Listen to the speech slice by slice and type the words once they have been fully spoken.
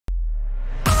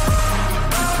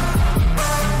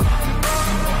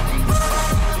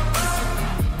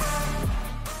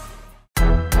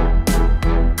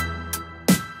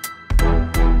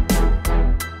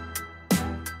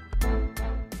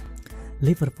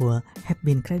Liverpool have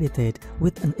been credited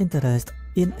with an interest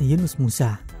in Yunus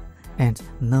Musah, and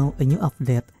now a new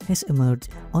update has emerged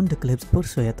on the club's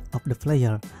pursuit of the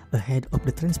player ahead of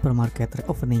the transfer market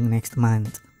reopening next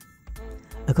month.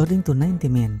 According to 90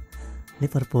 Min,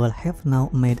 Liverpool have now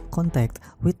made contact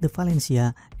with the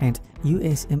Valencia and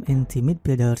USMNT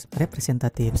midfielders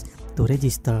representatives to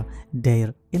register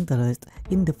their interest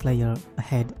in the player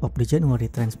ahead of the January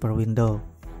transfer window.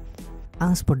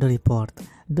 As per the report,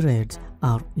 the Reds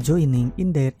are joining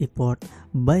in their effort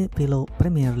by fellow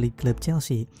Premier League club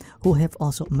Chelsea, who have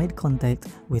also made contact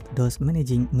with those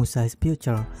managing Musah's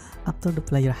future after the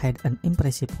player had an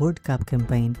impressive World Cup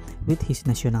campaign with his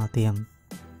national team.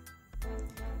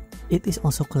 It is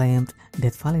also claimed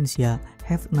that Valencia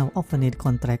have now opened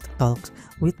contract talks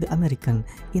with the American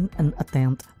in an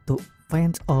attempt to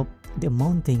fend off the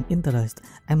mounting interest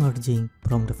emerging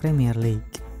from the Premier League.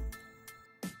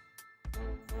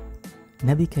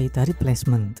 NABY KEITA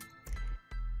replacement.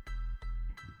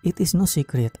 It is no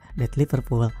secret that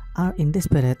Liverpool are in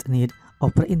desperate need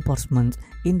of reinforcement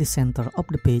in the center of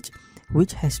the pitch,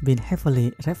 which has been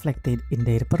heavily reflected in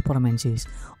their performances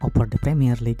over the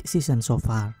Premier League season so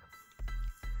far.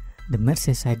 The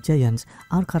Merseyside Giants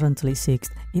are currently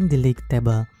 6th in the league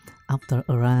table after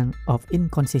a run of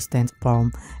inconsistent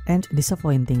form and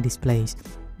disappointing displays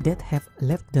that have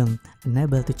left them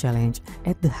unable to challenge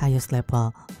at the highest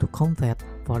level to compete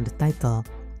for the title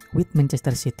with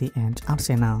Manchester City and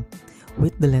Arsenal,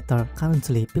 with the latter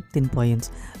currently 15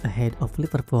 points ahead of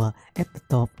Liverpool at the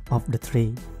top of the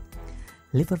three.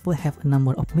 Liverpool have a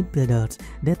number of midfielders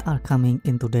that are coming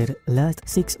into their last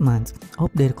 6 months of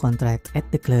their contract at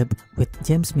the club, with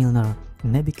James Milner,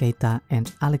 NABY KEITA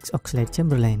and Alex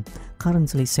Oxlade-Chamberlain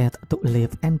currently set to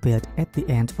leave Anfield at the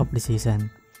end of the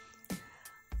season.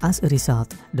 As a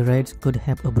result, the Reds could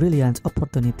have a brilliant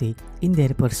opportunity in their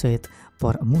pursuit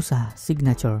for Musah's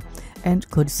signature and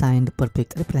could sign the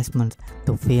perfect replacement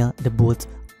to fill the boots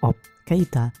of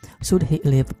Keita should he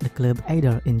leave the club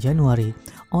either in January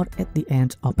or at the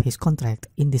end of his contract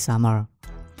in the summer.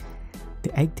 The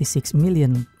 £86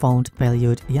 million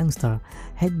valued youngster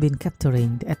had been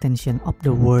capturing the attention of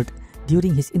the world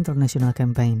during his international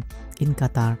campaign in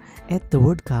Qatar at the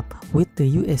World Cup with the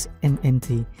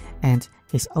USMNT, and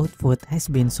his output has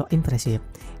been so impressive,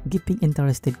 giving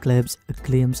interested clubs a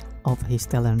glimpse of his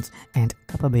talents and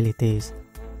capabilities.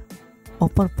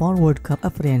 Over 4 World Cup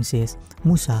appearances,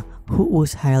 Musah, who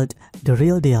was hailed the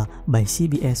real deal by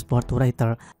CBS sport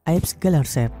writer Yves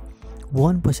Galarcep,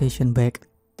 won possession back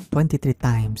 23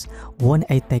 times, won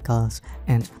 8 tackles,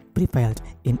 and prevailed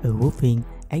in a whopping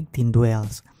 18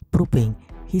 duels, proving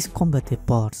his combative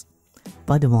force.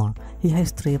 Furthermore, he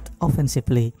has thrived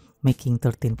offensively, making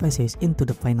 13 passes into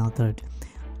the final third,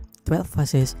 12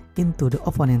 passes into the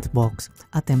opponent's box,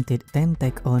 attempted 10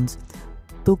 take-ons,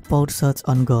 took 4 shots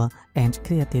on goal, and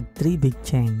created 3 big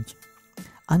changes.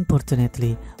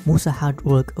 Unfortunately, Musah's hard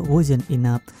work wasn't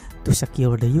enough to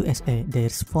secure the USA their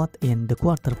spot in the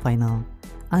quarter-final,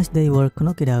 as they were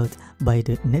knocked out by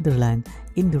the Netherlands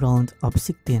in the round of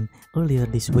 16 earlier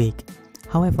this week.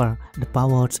 However, the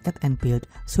powers at Anfield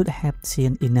should have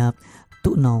seen enough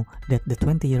to know that the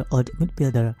 20-year-old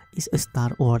midfielder is a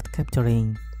star worth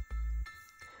capturing.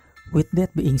 With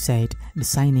that being said, the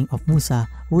signing of Musah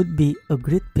would be a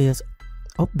great piece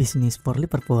of business for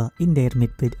Liverpool in their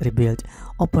midfield rebuild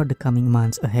over the coming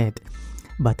months ahead.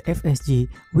 But FSG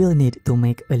will need to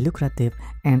make a lucrative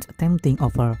and tempting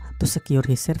offer to secure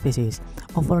his services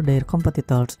over their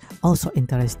competitors also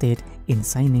interested in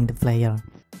signing the player.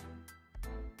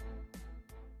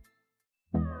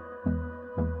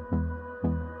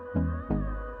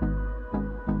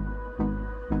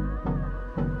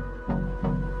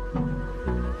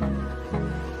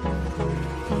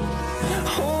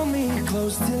 Hold me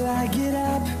close till I get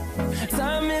up.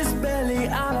 Time is barely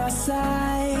on our side.